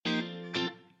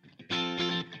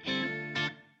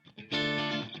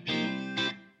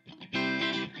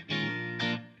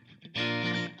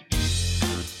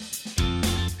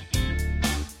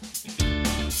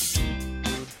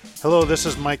Hello, this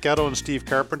is Mike Etto and Steve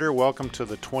Carpenter. Welcome to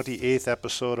the 28th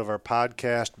episode of our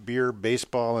podcast, Beer,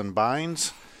 Baseball, and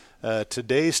Binds.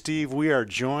 Today, Steve, we are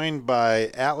joined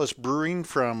by Atlas Brewing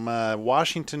from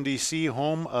Washington, D.C.,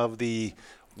 home of the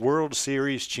World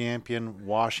Series champion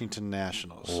Washington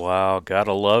Nationals. Wow,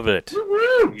 gotta love it.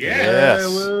 Woo-woo! Yes.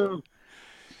 Woo.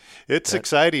 It's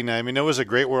exciting. I mean, it was a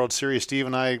great World Series. Steve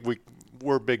and I,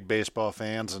 we're big baseball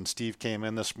fans, and Steve came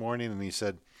in this morning and he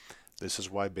said, this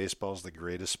is why baseball is the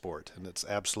greatest sport. And it's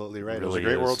absolutely right. It was a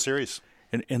great World Series.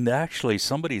 And actually,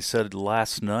 somebody said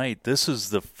last night, this is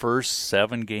the first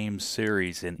 7-game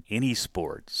series in any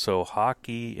sport, so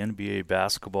hockey, NBA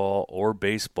basketball, or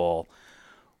baseball,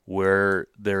 where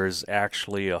there's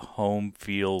actually a home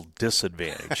field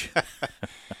disadvantage.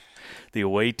 The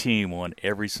away team won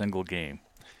every single game.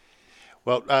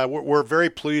 Well, we're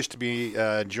very pleased to be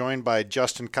joined by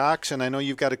Justin Cox, and I know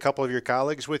you've got a couple of your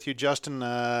colleagues with you. Justin,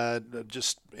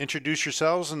 just introduce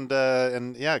yourselves,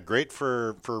 and yeah, great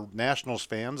for Nationals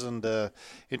fans, and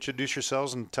introduce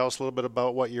yourselves and tell us a little bit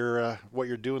about what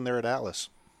you're doing there at Atlas.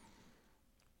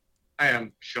 Hi,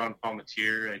 I'm Sean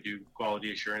Palmatier. I do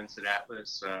quality assurance at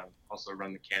Atlas. Also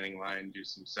run the canning line, do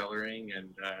some cellaring, and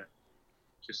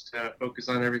just focus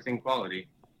on everything quality.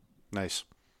 Nice.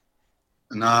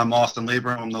 And I'm Austin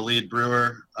Lieber. I'm the lead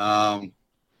brewer. I'm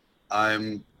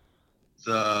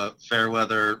the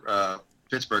Fairweather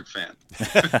Pittsburgh fan.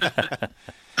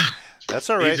 That's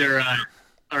all right. These are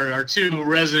our two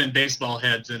resident baseball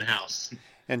heads in-house.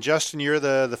 And Justin, you're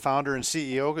the founder and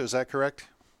CEO, is that correct?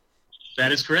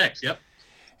 That is correct, yep.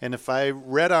 And if I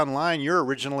read online, you're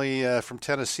originally from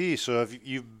Tennessee, so have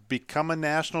you become a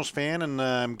Nationals fan, and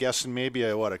I'm guessing maybe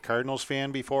a Cardinals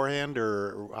fan beforehand,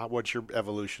 or what's your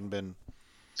evolution been?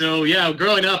 So, yeah,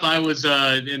 growing up, I was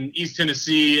in East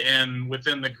Tennessee and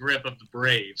within the grip of the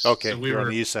Braves. Okay, so we you're were on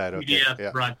the east side. Okay,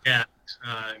 yeah. Broadcast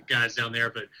guys down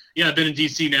there. But, yeah, I've been in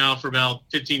D.C. now for about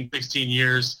 15, 16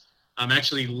 years.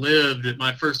 Actually lived at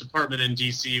my first apartment in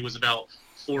D.C. was about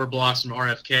 4 blocks from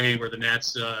RFK, where the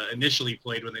Nats initially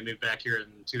played when they moved back here in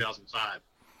 2005.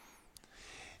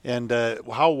 And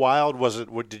how wild was it?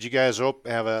 Did you guys do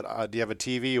you have a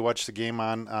TV? You watched the game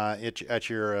on at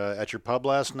your pub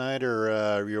last night,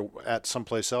 or you're at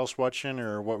someplace else watching,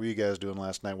 or what were you guys doing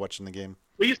last night watching the game?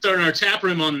 We started our tap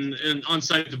room on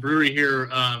site at the brewery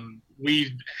here.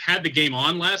 We had the game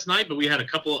on last night, but we had a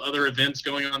couple other events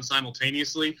going on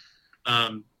simultaneously.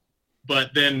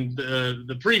 But then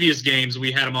the previous games,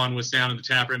 we had them on with sound in the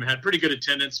tap room. Had pretty good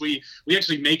attendance. We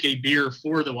actually make a beer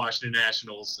for the Washington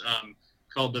Nationals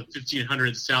called the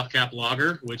 1500 South Cap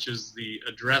Lager, which is the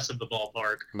address of the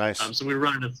ballpark. Nice. So we were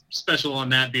running a special on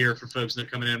that beer for folks that are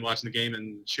coming in, watching the game,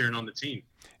 and cheering on the team.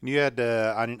 And you had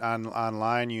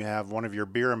online. You have one of your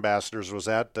beer ambassadors was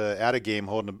at a game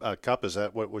holding a cup. Is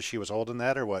that what she was holding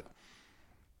that, or what?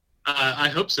 I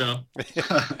hope so.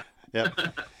 Yep.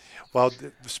 Well,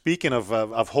 speaking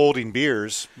of holding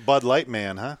beers, Bud Light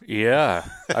man, huh? Yeah,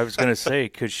 I was going to say,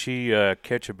 could she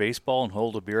catch a baseball and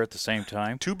hold a beer at the same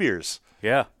time? 2 beers.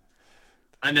 Yeah.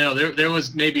 I know. There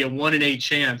was maybe a 1 in 8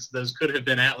 chance those could have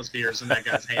been Atlas beers in that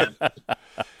guy's hand.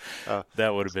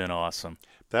 That would have been awesome.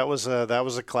 That was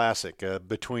a classic.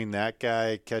 Between that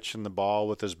guy catching the ball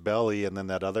with his belly and then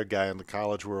that other guy in the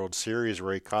College World Series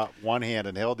where he caught one hand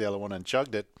and held the other one and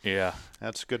chugged it. Yeah,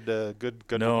 that's good. Good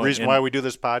reason why we do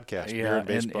this podcast. Yeah, beer and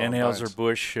baseball. And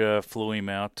Anheuser-Busch flew him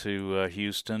out to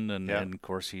Houston, and of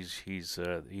course he's going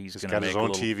to make got his own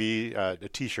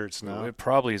TV T-shirts now.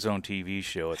 Probably his own TV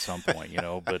show at some point,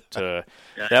 But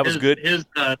that was good.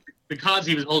 Because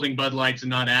he was holding Bud Lights and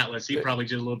not Atlas, he probably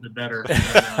did a little bit better.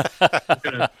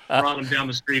 Could have brought him down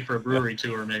the street for a brewery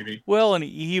tour, maybe. Well, and he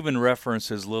even referenced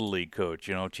his Little League coach,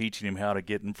 teaching him how to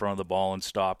get in front of the ball and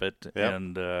stop it. Yep.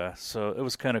 And so it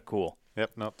was kind of cool.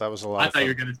 Yep, no, that was a lot of fun. I thought you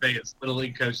were going to say his Little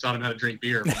League coach taught him how to drink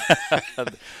beer.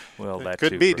 Well, that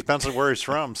could be. Depends on where he's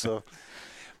from, so...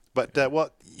 But,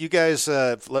 you guys,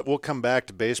 we'll come back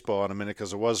to baseball in a minute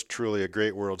because it was truly a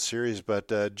great World Series.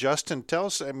 But, Justin, tell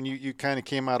us, I mean, you kind of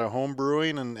came out of home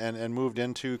brewing and moved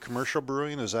into commercial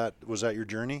brewing. Was that your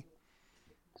journey?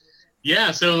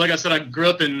 Yeah, so like I said, I grew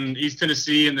up in East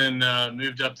Tennessee and then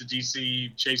moved up to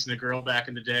D.C. chasing a girl back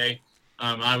in the day.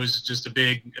 I was just a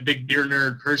big beer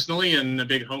nerd personally and a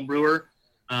big home brewer.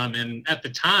 And at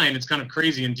the time, it's kind of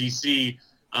crazy in D.C.,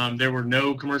 there were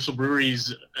no commercial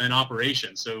breweries in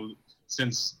operation. So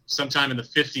since sometime in the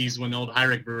 50s when the old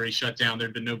Heyrich brewery shut down, there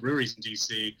had been no breweries in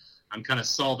D.C. I kind of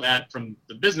saw that from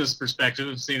the business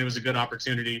perspective, seeing it was a good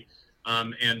opportunity.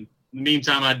 And in the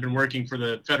meantime, I'd been working for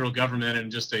the federal government in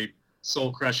just a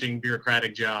soul-crushing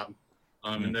bureaucratic job.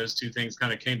 And those two things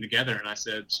kind of came together, and I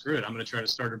said, screw it, I'm going to try to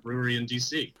start a brewery in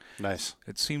D.C. Nice.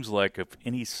 It seems like if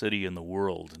any city in the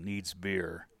world needs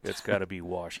beer, it's got to be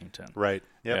Washington. Right.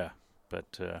 Yep. Yeah.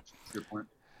 But Good point.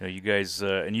 you guys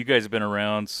have been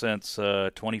around since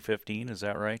 2015. Is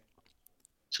that right?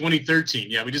 2013.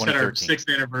 Yeah, we just had our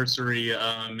 2013. 6th anniversary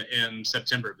in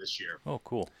September of this year. Oh,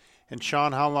 cool. And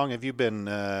Sean, how long have you been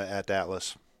at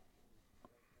Atlas?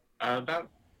 About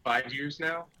 5 years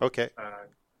now. Okay.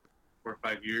 4 or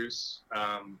 5 years.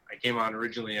 I came on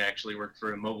originally. I actually worked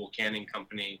for a mobile canning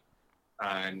company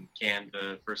and canned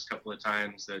the first couple of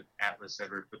times that Atlas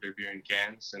ever put their beer in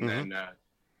cans. And then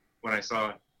when I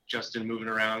saw Justin moving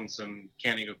around some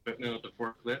canning equipment with the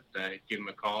forklift, I gave him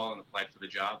a call and applied for the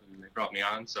job, and they brought me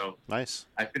on. So Nice.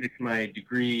 I finished my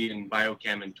degree in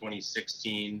biochem in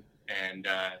 2016, and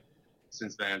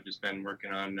since then I've just been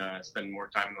working on spending more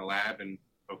time in the lab and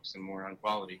focusing more on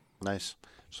quality. Nice.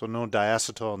 So no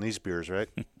diacetyl in these beers, right?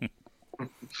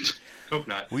 Hope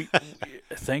not.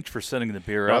 Thanks for sending the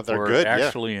beer Well, up. they're We're good, yeah.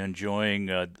 actually enjoying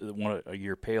one of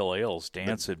your pale ales,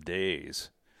 Dance of Days,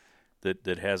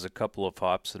 that has a couple of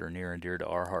hops that are near and dear to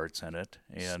our hearts in it,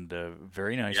 and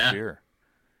very nice Yeah. beer.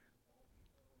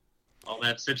 All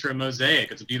that Citra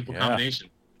Mosaic. It's a beautiful combination.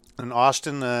 And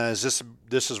Austin, is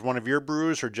this is one of your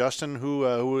brews, or Justin,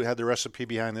 who had the recipe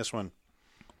behind this one?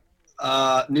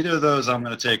 Neither of those I'm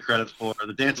going to take credit for.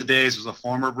 The Dance of Days was a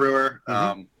former brewer.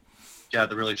 Yeah,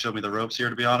 that really showed me the ropes here,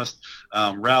 to be honest.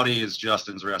 Rowdy is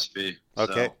Justin's recipe.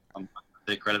 Okay. So I'm going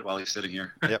to take credit while he's sitting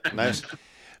here. Yep, nice.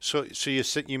 So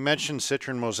you mentioned Citra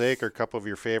and Mosaic are a couple of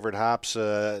your favorite hops.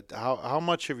 How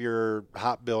much of your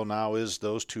hop bill now is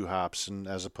those two hops, and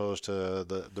as opposed to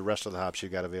the rest of the hops you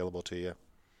got available to you?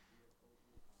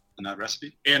 In that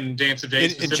recipe? And Dance of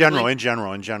Days In specifically?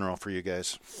 general for you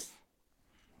guys.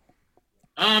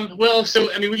 Well,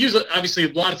 so, I mean, we use, obviously,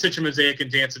 a lot of Citra Mosaic and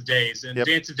Dance of Days. And Yep.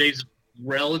 Dance of Days is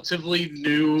relatively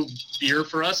new beer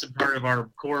for us and part of our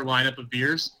core lineup of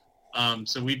beers.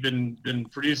 So we've been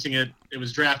producing it. It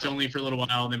was draft only for a little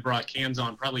while and then brought cans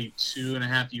on probably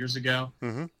 2.5 years ago.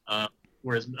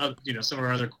 Whereas, some of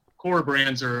our other core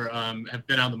brands have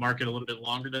been on the market a little bit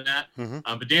longer than that.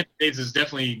 But Dance of Days is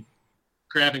definitely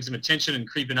grabbing some attention and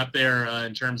creeping up there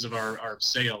in terms of our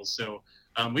sales. So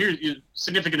we're a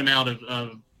significant amount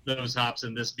of those hops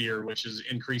in this beer, which is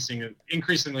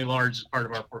increasingly large as part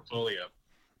of our portfolio.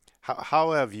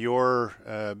 How have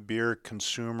your beer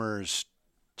consumers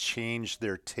changed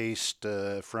their taste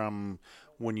from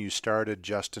when you started,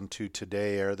 Justin, to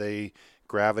today? Are they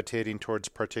gravitating towards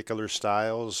particular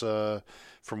styles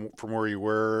from where you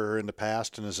were in the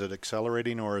past, and is it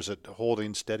accelerating or is it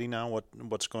holding steady now?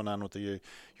 What's going on with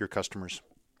your customers?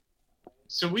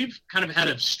 So we've kind of had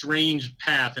a strange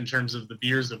path in terms of the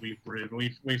beers that we've brewed.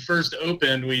 We first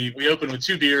opened, we opened with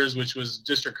two beers, which was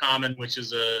District Common, which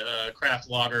is a craft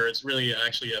lager. It's really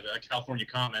actually a California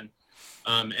Common.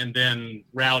 And then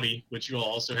Rowdy, which you all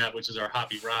also have, which is our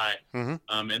hoppy rye.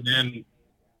 And then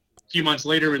a few months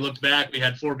later, we looked back, we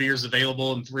had 4 beers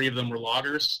available and 3 of them were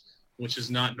lagers, which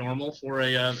is not normal for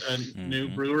a new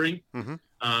brewery.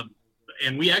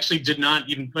 And we actually did not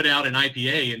even put out an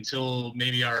IPA until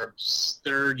maybe our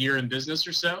 3rd year in business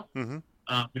or so.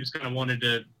 We just kind of wanted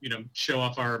to, show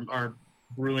off our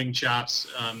brewing chops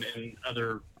in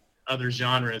other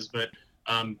genres. But,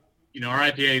 our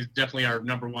IPA is definitely our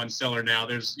number one seller now.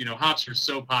 There's, hops are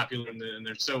so popular and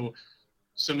there's so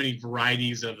many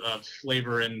varieties of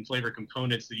flavor and flavor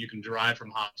components that you can derive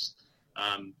from hops.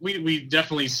 We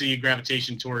definitely see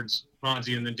gravitation towards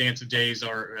Ponzi, and the Dance of Days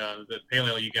are the pale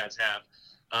ale you guys have.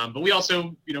 But we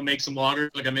also, make some lagers.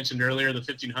 Like I mentioned earlier, the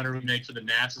 1500 we make for the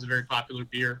Nats is a very popular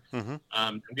beer.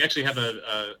 We actually have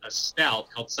a stout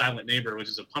called Silent Neighbor, which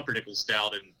is a pumpernickel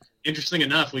stout. And interesting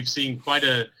enough, we've seen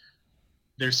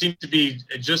there seems to be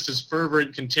just as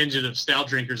fervent contingent of stout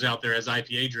drinkers out there as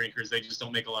IPA drinkers. They just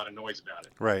don't make a lot of noise about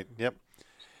it. Right. Yep.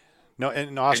 No,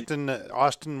 and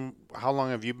Austin, how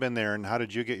long have you been there, and how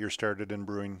did you get your started in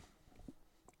brewing?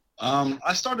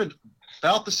 I started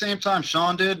about the same time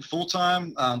Sean did, full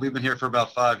time. We've been here for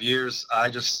about 5 years. I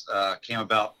just came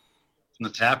about from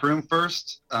the tap room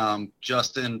first.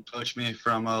 Justin poached me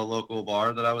from a local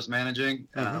bar that I was managing,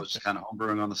 and I was just kind of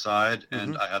homebrewing on the side.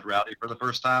 And I had Rowdy for the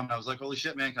first time. And I was like, "Holy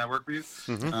shit, man! Can I work for you?"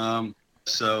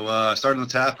 So I started in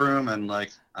the tap room, and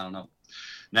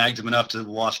nagged him enough to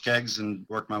wash kegs and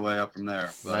work my way up from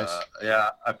there. But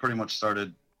Nice. I pretty much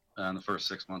started in the first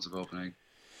 6 months of opening.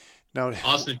 No,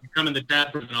 Austin, if you come in the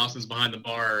tap room and Austin's behind the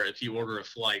bar, if you order a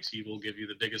flight, he will give you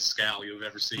the biggest scowl you've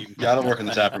ever seen. Yeah, I don't work in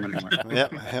the tap room anymore.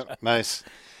 Yep, nice.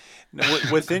 Now,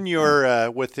 within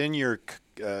your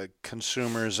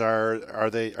consumers,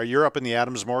 are you up in the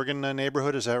Adams Morgan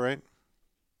neighborhood? Is that right?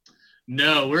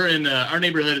 No, we're in our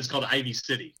neighborhood is called Ivy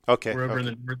City. Okay. We're over in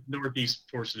the northeast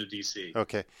portion of DC.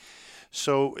 Okay.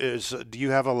 So do you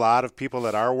have a lot of people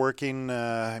that are working,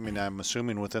 I mean, I'm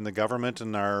assuming within the government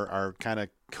and are kind of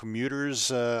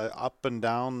commuters up and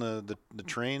down the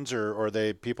trains, or are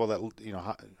they people that,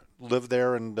 live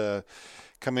there and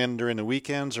come in during the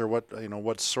weekends, or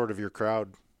what's sort of your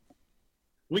crowd?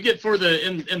 We get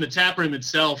in the tap room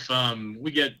itself.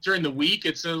 We get during the week.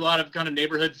 It's a lot of kind of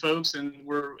neighborhood folks, and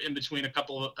we're in between a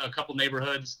couple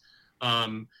neighborhoods.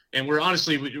 And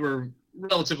we're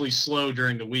relatively slow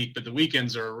during the week, but the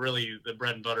weekends are really the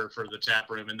bread and butter for the tap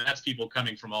room, and that's people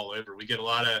coming from all over. We get a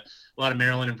lot of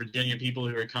Maryland and Virginia people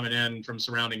who are coming in from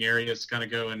surrounding areas to kind of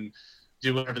go and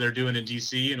do whatever they're doing in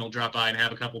DC, and they'll drop by and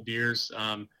have a couple beers.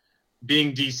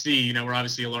 Being DC, we're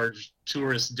obviously a large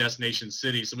tourist destination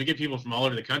city, so we get people from all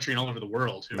over the country and all over the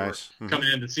world who are coming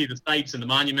in to see the sites and the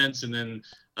monuments, and then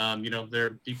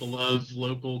people love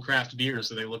local craft beer,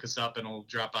 so they look us up and will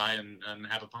drop by and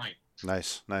have a pint.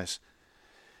 Nice.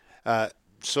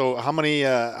 So how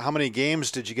many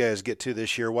games did you guys get to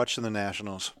this year watching the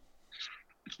Nationals?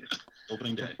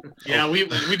 Opening day. Yeah, we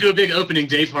do a big opening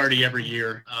day party every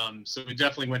year. So we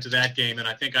definitely went to that game, and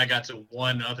I think I got to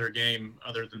one other game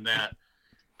other than that.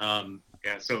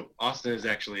 Yeah, so Austin is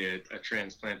actually a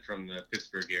transplant from the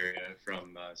Pittsburgh area,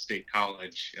 from State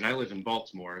College, and I live in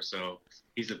Baltimore, so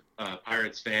he's a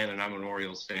Pirates fan and I'm an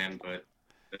Orioles fan, but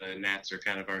the Nats are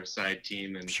kind of our side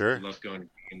team, and Sure. we love going to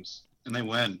games. And they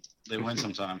win. They win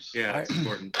sometimes. Yeah, that's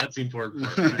important. That's the important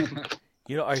part.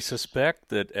 I suspect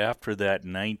that after that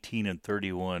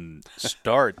 19-31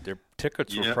 start, their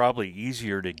tickets were probably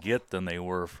easier to get than they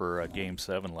were for Game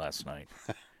 7 last night.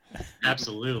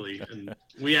 Absolutely. And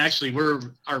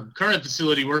our current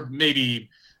facility, we're maybe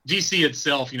DC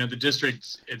itself, the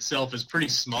district itself is pretty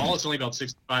small. It's only about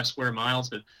 65 square miles,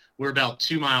 but we're about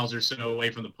 2 miles or so away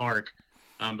from the park.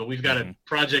 But we've got a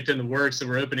project in the works, and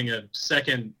we're opening a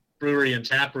second brewery and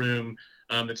tap room.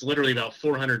 It's literally about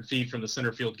 400 feet from the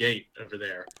center field gate over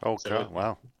there. Oh, so God,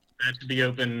 wow. That should be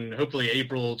open, hopefully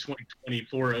April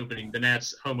 2024 opening, the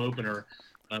Nats home opener.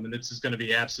 And this is going to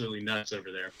be absolutely nuts over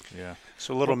there. Yeah.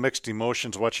 So a little mixed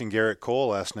emotions watching Garrett Cole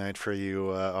last night for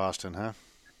you, Austin, huh?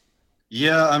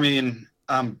 Yeah, I mean,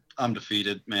 I'm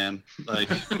defeated, man. Like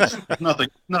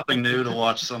nothing new to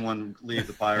watch someone leave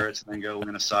the Pirates and then go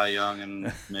win a Cy Young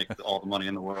and make all the money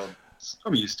in the world.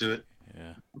 I'm used to it.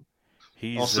 Yeah.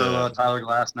 He's also Tyler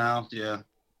Glass now. Yeah.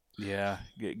 Yeah.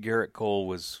 Garrett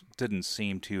Cole didn't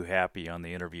seem too happy on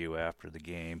the interview after the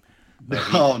game.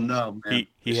 Oh no, man.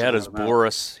 He had his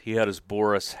Boris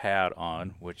hat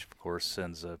on, which of course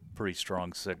sends a pretty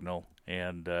strong signal.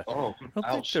 And I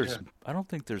don't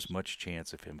think there's much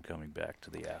chance of him coming back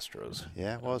to the Astros.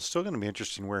 Yeah, well, it's still going to be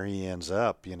interesting where he ends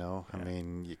up. I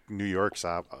mean, New York's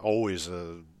always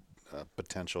a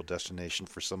potential destination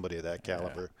for somebody of that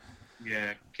caliber.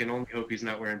 Yeah, can only hope he's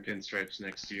not wearing pinstripes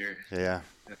next year. Yeah,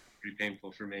 that's pretty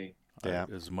painful for me. Yeah,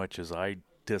 as much as I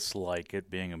dislike it,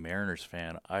 being a Mariners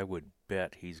fan, I would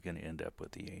bet he's going to end up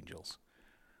with the Angels.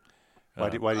 Why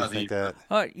do you think that?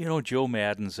 Joe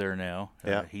Madden's there now.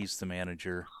 Yeah. He's the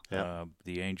manager. Yeah.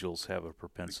 The Angels have a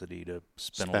propensity to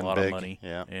spend a lot big. of money.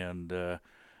 Yeah. And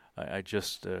I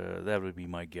just that would be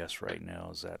my guess right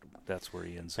now, is that's where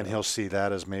he ends up. And he'll see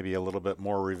that as maybe a little bit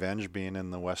more revenge being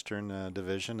in the Western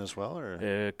Division as well, or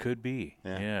it could be.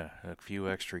 Yeah. A few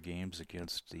extra games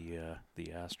against the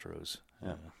Astros.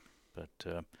 Yeah.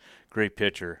 But great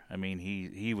pitcher. I mean,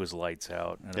 he was lights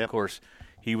out, and Yep. of course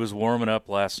he was warming up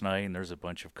last night. And there's a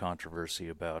bunch of controversy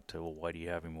about why do you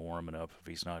have him warming up if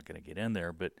he's not going to get in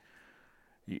there? But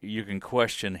you can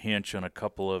question Hinch on a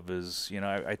couple of his.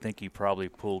 I think he probably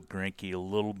pulled Greinke a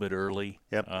little bit early.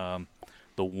 Yep.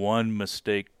 The one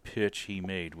mistake pitch he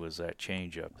made was that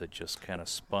changeup that just kind of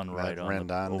spun right on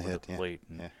over the plate.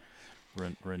 Yeah.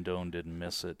 And Rendon didn't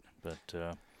miss it,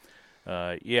 but.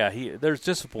 There's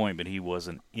disappointment he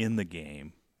wasn't in the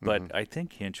game, but I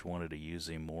think Hinch wanted to use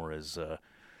him more as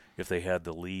if they had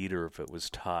the lead or if it was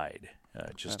tied,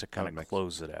 just to kind of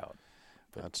close it out.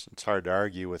 But it's hard to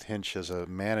argue with Hinch as a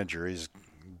manager. He's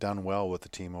done well with the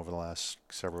team over the last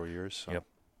several years. So. Yep.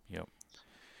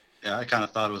 Yeah, I kind of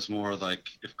thought it was more like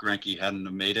if Greinke hadn't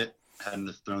have made it, hadn't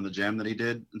have thrown the jam that he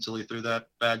did until he threw that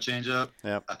bad changeup.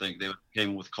 Yep. I think they would have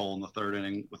came with Cole in the third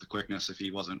inning with the quickness if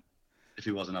he wasn't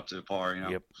up to par.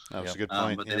 Yep. That was a good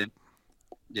point. But they didn't.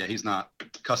 Yeah, he's not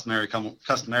customarily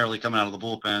coming out of the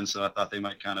bullpen, so I thought they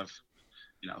might kind of,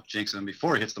 jinx him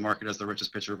before he hits the market as the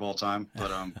richest pitcher of all time.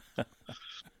 But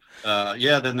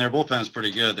then their bullpen is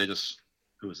pretty good. They just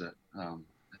who was that?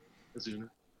 Ozuna.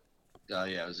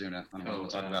 Ozuna. I don't know what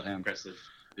to talk about him. Impressive.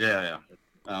 Yeah.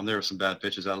 There were some bad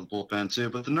pitches out of the bullpen too,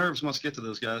 but the nerves must get to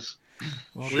those guys.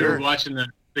 Well, we were watching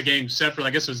the game separate. I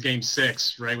guess it was game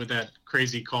 6, right, with that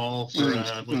crazy call for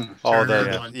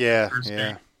yeah.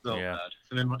 So Yeah. bad.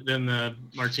 And then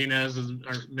Martinez,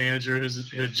 our manager,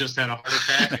 who had just had a heart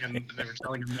attack, and they were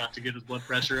telling him not to get his blood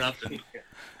pressure up. And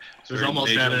so it was almost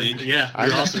Major at league.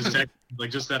 we also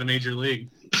like just at a major league.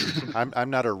 I'm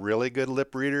not a really good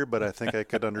lip reader, but I think I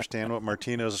could understand what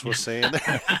Martinez was saying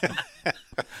there.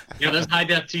 Yeah, those high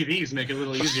def TVs make it a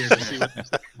little easier to see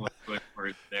what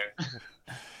there.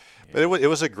 But it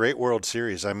was a great World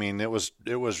Series. I mean, it was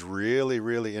really,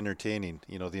 really entertaining.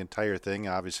 You know, the entire thing.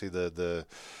 Obviously, the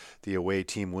away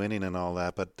team winning and all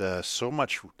that. But so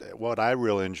much. What I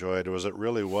really enjoyed was it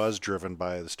really was driven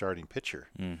by the starting pitcher,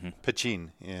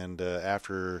 pitching. And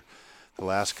after the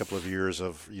last couple of years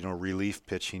of relief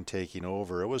pitching taking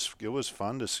over, it was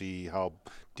fun to see how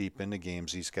deep into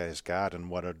games these guys got and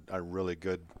what a really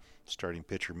good starting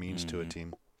pitcher means to a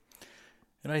team.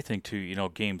 And I think, too,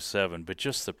 Game 7, but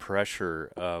just the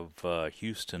pressure of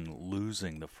Houston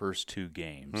losing the first 2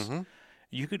 games,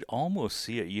 you could almost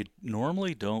see it. You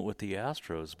normally don't with the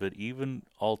Astros, but even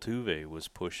Altuve was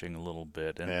pushing a little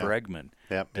bit, and Bregman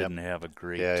didn't have a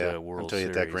great World Until you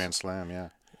Series. hit that grand slam,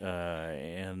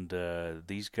 And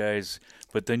these guys,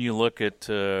 but then you look at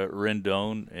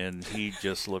Rendon, and he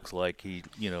just looks like he,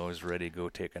 is ready to go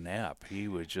take a nap. He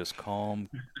was just calm.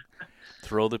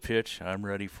 Throw the pitch, I'm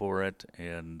ready for it,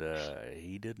 and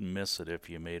he didn't miss it if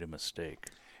you made a mistake.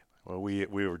 Well, we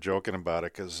were joking about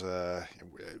it because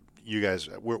you guys,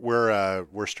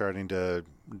 we're starting to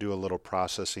do a little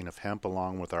processing of hemp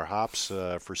along with our hops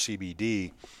for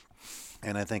CBD,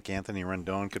 and I think Anthony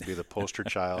Rendon could be the poster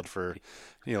child for,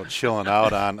 chilling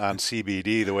out on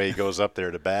CBD the way he goes up there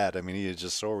to bat. I mean, he is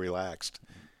just so relaxed.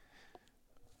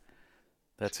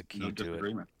 That's a key to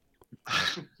it.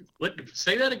 What?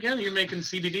 Say that again. You're making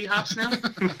CBD hops now?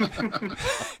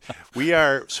 We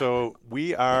are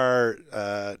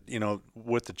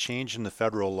with the change in the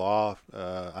federal law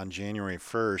on January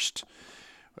 1st,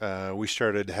 we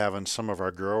started having some of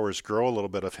our growers grow a little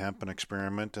bit of hemp and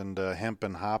experiment, and hemp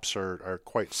and hops are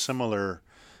quite similar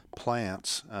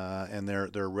plants, and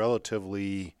they're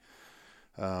relatively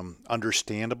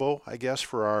understandable, I guess,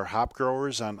 for our hop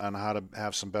growers on how to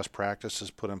have some best practices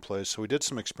put in place. So we did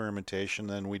some experimentation,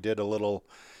 and we did a little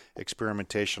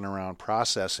experimentation around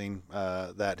processing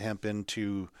that hemp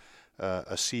into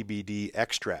a CBD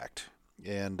extract.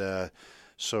 And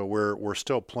so we're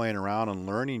still playing around and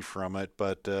learning from it,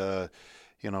 but and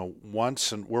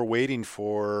we're waiting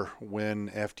for when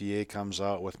FDA comes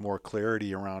out with more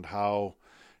clarity around how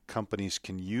companies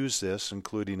can use this,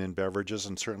 including in beverages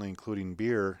and certainly including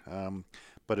beer.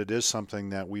 But it is something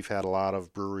that we've had a lot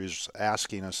of breweries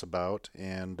asking us about,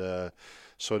 and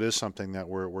so it is something that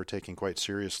we're taking quite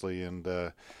seriously. And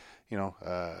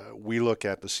we look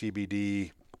at the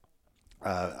CBD,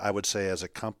 I would say, as a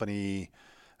company,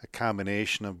 a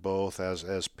combination of both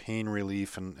as pain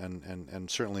relief and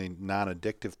certainly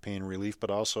non-addictive pain relief, but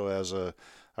also as a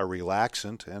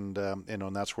relaxant, and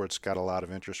and that's where it's got a lot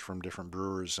of interest from different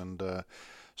brewers, and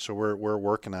so we're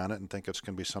working on it and think it's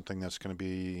going to be something that's going to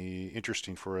be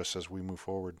interesting for us as we move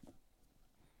forward.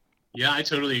 Yeah, I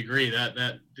totally agree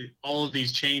that all of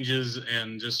these changes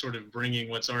and just sort of bringing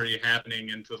what's already happening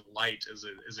into the light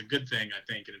is a good thing, I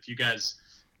think. And if you guys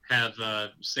have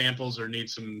samples or need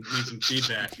some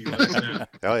feedback, you let us know.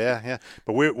 Oh yeah.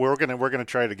 But we're gonna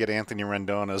try to get Anthony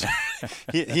Rendon as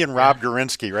he and Rob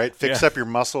Gorinsky, right? Fix up your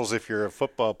muscles if you're a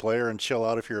football player, and chill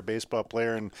out if you're a baseball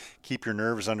player, and keep your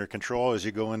nerves under control as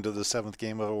you go into the 7th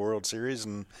game of a World Series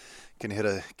and can hit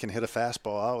a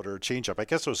fastball out or a changeup. I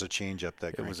guess it was a changeup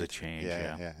that it was a change.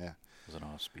 Yeah. It was an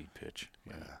off-speed pitch.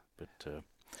 Yeah. But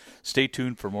stay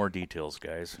tuned for more details,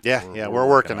 guys. We're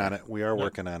working on it. We are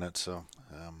working on it. So.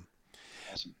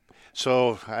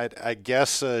 So I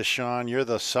guess, Sean, you're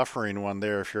the suffering one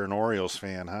there if you're an Orioles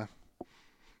fan, huh?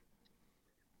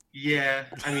 Yeah,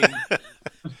 I mean, a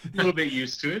little bit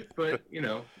used to it, but, we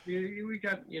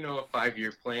got, a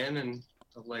 5-year plan and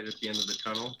a light at the end of the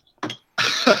tunnel.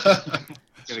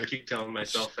 Going to keep telling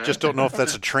myself that. Just don't know if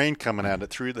that's a train coming at you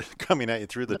through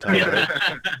the tunnel, right?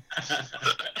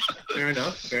 Fair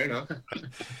enough.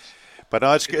 But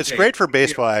no, it's great for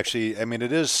baseball, actually. I mean,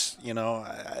 it is,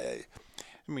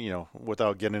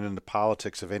 without getting into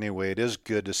politics of any way, it is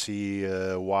good to see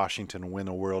Washington win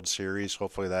a World Series.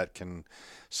 Hopefully that can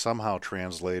somehow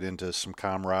translate into some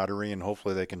camaraderie, and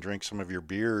hopefully they can drink some of your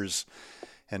beers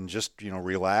and just,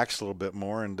 relax a little bit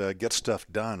more and get stuff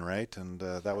done, right? And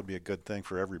that would be a good thing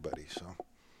for everybody. So.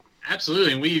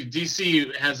 Absolutely, and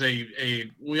DC has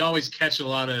we always catch a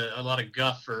lot of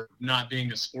guff for not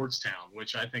being a sports town,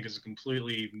 which I think is a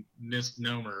completely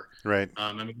misnomer. Right.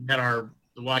 I mean, we had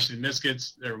the Washington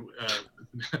Mystics, or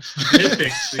Mystics,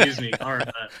 excuse me, our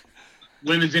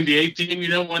women's NBA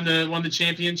team, won the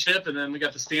championship, and then we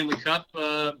got the Stanley Cup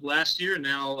last year, and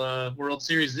now World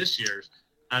Series this year.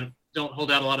 I don't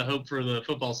hold out a lot of hope for the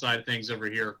football side of things over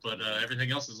here, but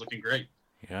everything else is looking great.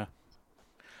 Yeah.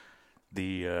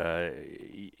 The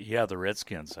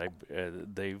Redskins.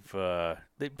 They've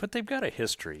got a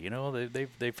history.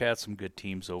 They've had some good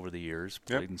teams over the years.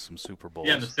 Played in some Super Bowls.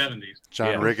 Yeah, in the 70s.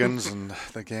 John Riggins and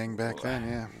the gang back then.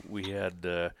 Yeah. We had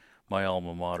my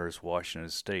alma mater's Washington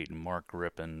State, and Mark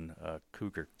Rippon,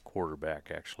 Cougar quarterback,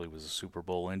 actually was a Super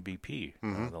Bowl MVP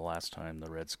the last time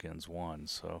the Redskins won.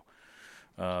 So,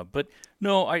 but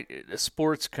no,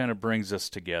 sports kind of brings us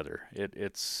together.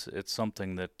 It's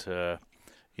something that.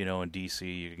 In D.C.,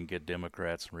 you can get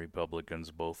Democrats and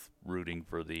Republicans both rooting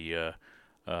for the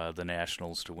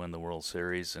Nationals to win the World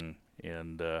Series, and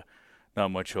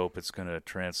not much hope it's going to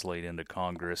translate into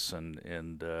Congress and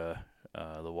the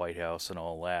White House and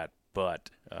all that.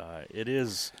 But it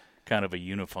is kind of a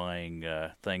unifying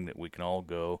thing that we can all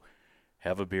go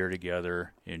have a beer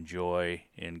together, enjoy,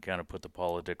 and kind of put the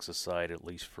politics aside, at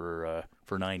least for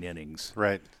 9 innings.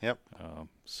 Right. Yep.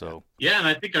 Yeah, and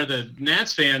I think the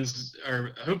Nats fans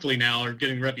are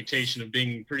getting a reputation of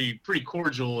being pretty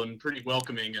cordial and pretty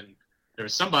welcoming. And there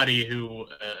was somebody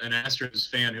an Astros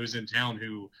fan who was in town,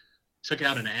 who took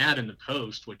out an ad in the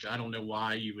Post, which I don't know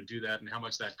why you would do that and how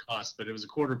much that cost, but it was a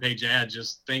 1/4-page ad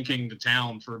just thanking the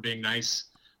town for being nice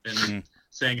and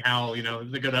saying how,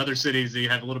 they go to other cities, they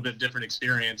have a little bit different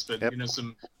experience, but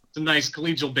some nice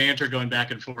collegial banter going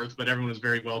back and forth, but everyone was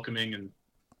very welcoming. And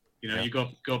you go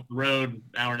up the road,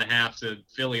 hour and a half to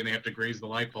Philly, and they have to graze the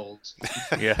light poles.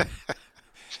 Yeah.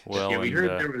 Well, we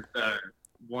heard there was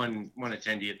one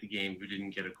attendee at the game who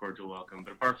didn't get a cordial welcome,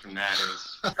 but apart from that, it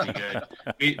was pretty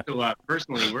good.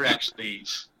 Personally, we're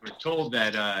told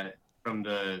that from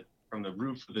the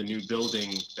roof of the new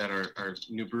building that our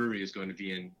new brewery is going to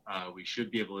be in, we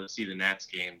should be able to see the Nats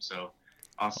game. So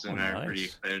Austin and I are pretty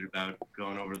excited about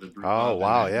going over the brew. Oh,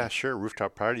 wow. Yeah, sure.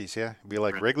 Rooftop parties. Yeah. It'd be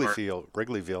like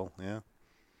Wrigleyville. Yeah.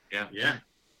 Yeah.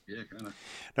 Yeah, kind of.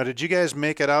 Now, did you guys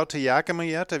make it out to Yakima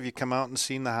yet? Have you come out and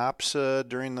seen the hops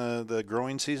during the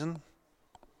growing season?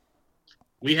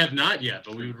 We have not yet,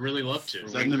 but we would really love to.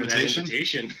 Is that an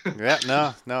invitation?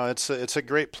 Yeah, no, it's a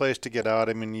great place to get out.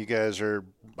 I mean, you guys are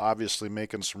obviously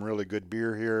making some really good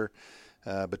beer here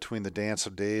between the Dance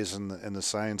of Days and the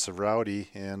Science of Rowdy,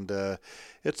 and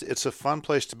it's a fun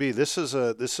place to be. This is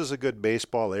a good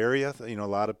baseball area. A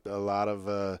lot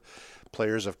of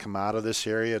players have come out of this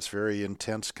area. It's very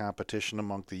intense competition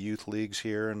among the youth leagues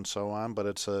here and so on, but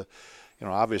it's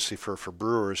obviously for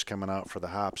brewers coming out for the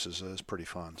hops is pretty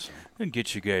fun. So. And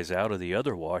get you guys out of the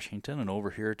other Washington and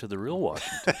over here to the real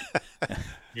Washington.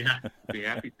 Yeah, be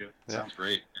happy to. Sounds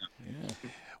great. Yeah.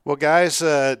 Well, guys,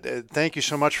 thank you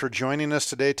so much for joining us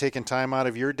today, taking time out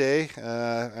of your day.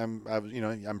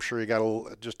 I'm sure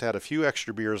you just had a few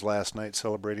extra beers last night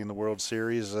celebrating the World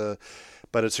Series,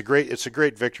 but it's a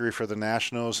great victory for the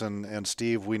Nationals. And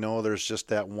Steve, we know there's just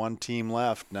that one team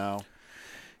left now.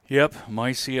 Yep,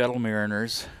 my Seattle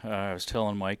Mariners. I was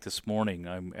telling Mike this morning,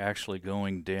 I'm actually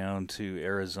going down to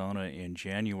Arizona in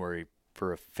January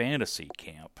for a fantasy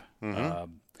camp.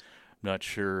 Mm-hmm. Not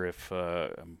sure if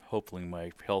I'm hoping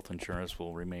my health insurance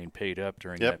will remain paid up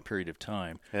during that period of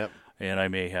time. Yep. And I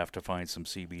may have to find some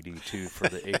CBD too for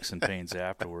the aches and pains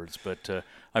afterwards. But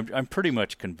I'm pretty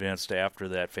much convinced after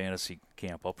that fantasy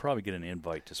camp, I'll probably get an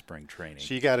invite to spring training.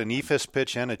 So you got an eephus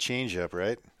pitch and a changeup,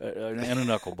 right? And a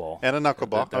knuckleball. And a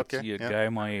knuckleball. Okay. A guy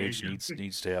my age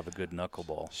needs to have a good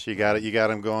knuckleball. So you got it. You got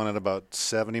him going at about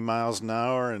 70 miles an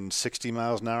hour and 60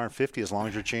 miles an hour and 50. As long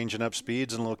as you're changing up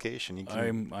speeds and location,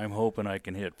 I'm hoping I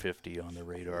can hit 50 on the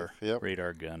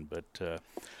radar gun. But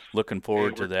looking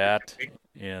forward to that.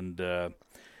 And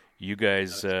you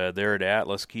guys there at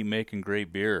Atlas keep making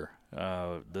great beer.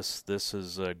 This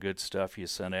is good stuff you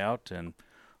sent out, and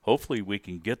hopefully we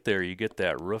can get there. You get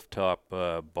that rooftop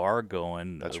bar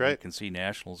going. That's right. We can see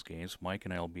Nationals games. Mike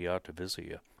and I will be out to visit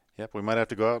you. Yep, we might have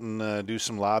to go out and do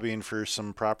some lobbying for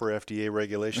some proper FDA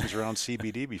regulations around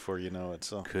CBD before you know it.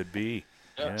 So could be.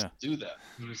 Yeah. Let's do that.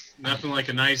 There's nothing like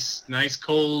a nice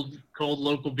cold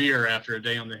local beer after a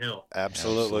day on the hill.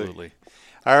 Absolutely.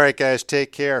 All right, guys,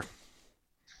 take care.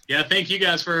 Yeah, thank you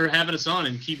guys for having us on,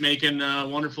 and keep making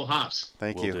wonderful hops.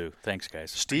 Thank Will you. do. Thanks, guys.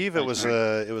 Steve, it was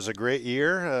a great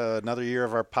year. Another year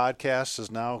of our podcast is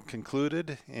now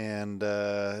concluded, and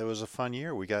it was a fun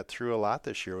year. We got through a lot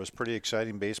this year. It was pretty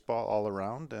exciting baseball all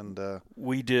around, and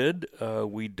we did.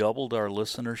 We doubled our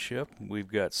listenership.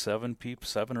 We've got 7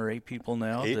 or 8 people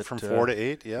now. 8 from 4 to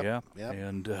 8. Yep. Yeah.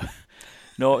 And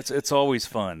no, it's always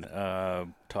fun.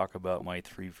 Talk about my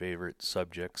 3 favorite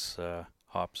subjects: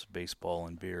 hops, baseball,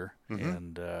 and beer. Mm-hmm.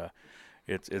 And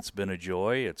it's been a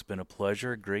joy. It's been a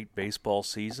pleasure. Great baseball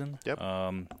season. Yep.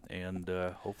 And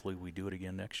hopefully we do it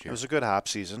again next year. It was a good hop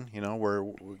season, where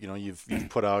you've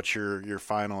put out your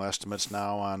final estimates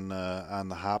now on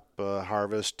the hop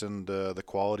harvest and the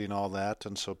quality and all that,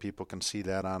 and so people can see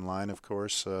that online, of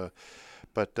course.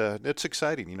 But it's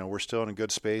exciting. We're still in a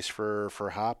good space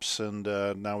for hops, and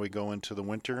now we go into the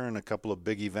winter and a couple of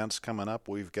big events coming up.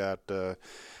 We've got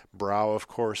Brau, of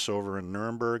course, over in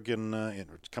Nuremberg, and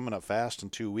it's coming up fast in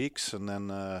 2 weeks, and then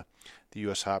the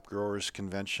U.S. Hop Growers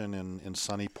Convention in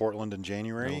sunny Portland in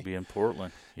January. It'll be in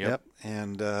Portland. Yep.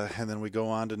 And then we go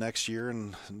on to next year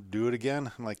and do it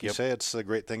again. And like you say, it's a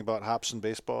great thing about hops and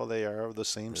baseball. They are of the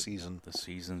same season. The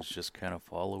seasons just kind of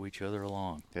follow each other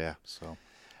along. Yeah. So.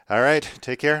 All right.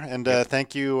 Take care. And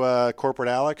thank you, Corporate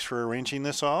Alex, for arranging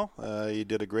this all. You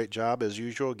did a great job, as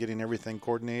usual, getting everything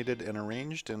coordinated and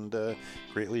arranged, and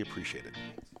greatly appreciated.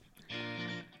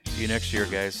 See you next year,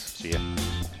 guys. See ya.